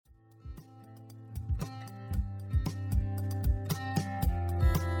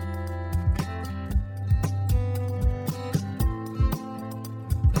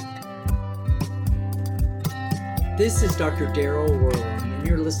This is Dr. Daryl Worley, and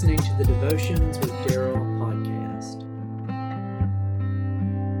you're listening to the Devotions with Daryl podcast.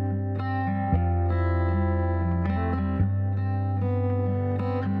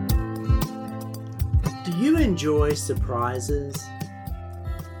 Do you enjoy surprises?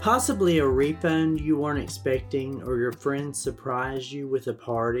 Possibly a refund you weren't expecting, or your friends surprise you with a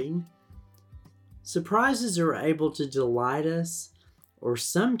party? Surprises are able to delight us, or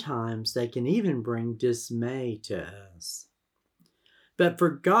sometimes they can even bring dismay to us. But for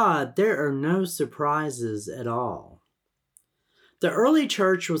God, there are no surprises at all. The early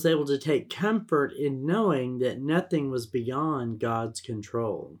church was able to take comfort in knowing that nothing was beyond God's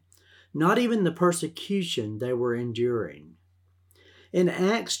control, not even the persecution they were enduring. In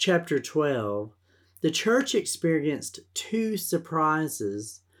Acts chapter 12, the church experienced two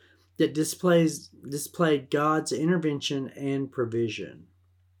surprises that displayed God's intervention and provision.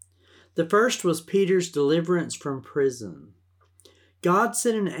 The first was Peter's deliverance from prison. God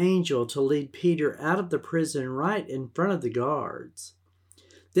sent an angel to lead Peter out of the prison right in front of the guards.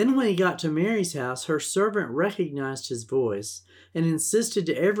 Then when he got to Mary's house, her servant recognized his voice and insisted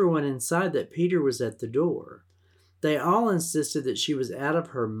to everyone inside that Peter was at the door. They all insisted that she was out of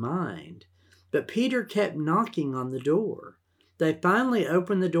her mind, but Peter kept knocking on the door. They finally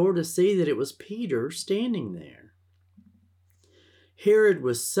opened the door to see that it was Peter standing there. Herod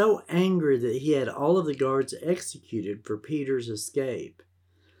was so angry that he had all of the guards executed for Peter's escape.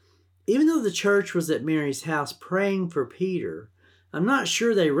 Even though the church was at Mary's house praying for Peter, I'm not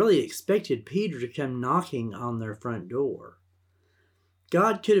sure they really expected Peter to come knocking on their front door.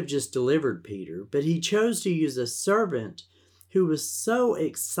 God could have just delivered Peter, but he chose to use a servant who was so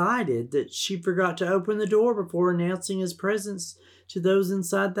excited that she forgot to open the door before announcing his presence to those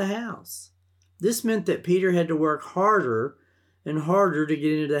inside the house. This meant that Peter had to work harder and harder to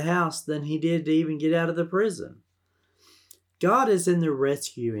get into the house than he did to even get out of the prison. God is in the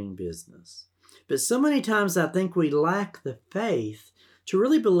rescuing business, but so many times I think we lack the faith to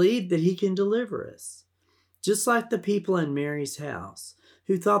really believe that he can deliver us. Just like the people in Mary's house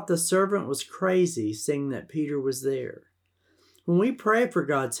who thought the servant was crazy seeing that Peter was there. When we pray for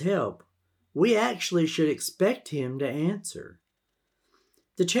God's help, we actually should expect him to answer.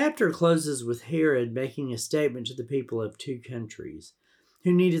 The chapter closes with Herod making a statement to the people of two countries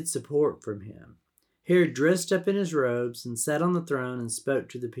who needed support from him. Herod dressed up in his robes and sat on the throne and spoke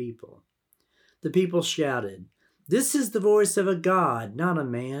to the people. The people shouted, "This is the voice of a God, not a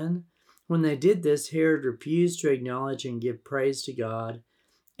man." When they did this, Herod refused to acknowledge and give praise to God,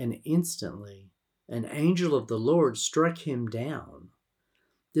 and instantly an angel of the Lord struck him down.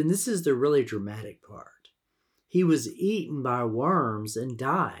 Then this is the really dramatic part. He was eaten by worms and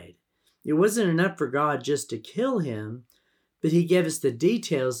died. It wasn't enough for God just to kill him, but he gave us the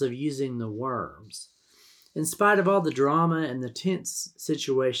details of using the worms. In spite of all the drama and the tense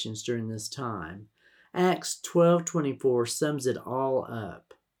situations during this time, Acts 12:24 sums it all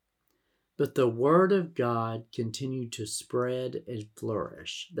up. But the word of God continued to spread and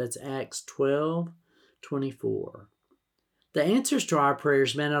flourish. That's Acts 12:24. The answers to our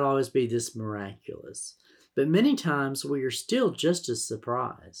prayers may not always be this miraculous, but many times we are still just as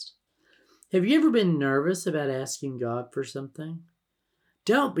surprised. Have you ever been nervous about asking God for something?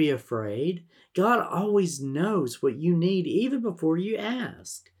 Don't be afraid. God always knows what you need even before you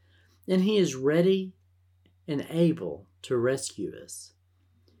ask, and he is ready and able to rescue us.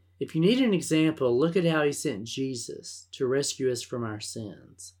 If you need an example, look at how he sent Jesus to rescue us from our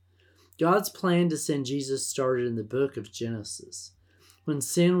sins. God's plan to send Jesus started in the book of Genesis, when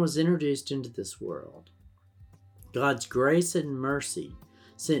sin was introduced into this world. God's grace and mercy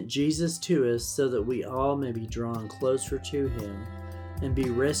sent Jesus to us so that we all may be drawn closer to him and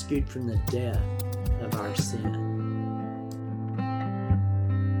be rescued from the death of our sin.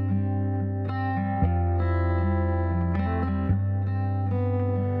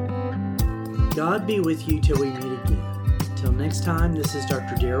 God be with you till we meet again. Till next time, this is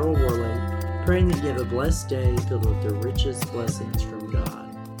Dr. Daryl Worley, praying that you have a blessed day filled with the richest blessings from God.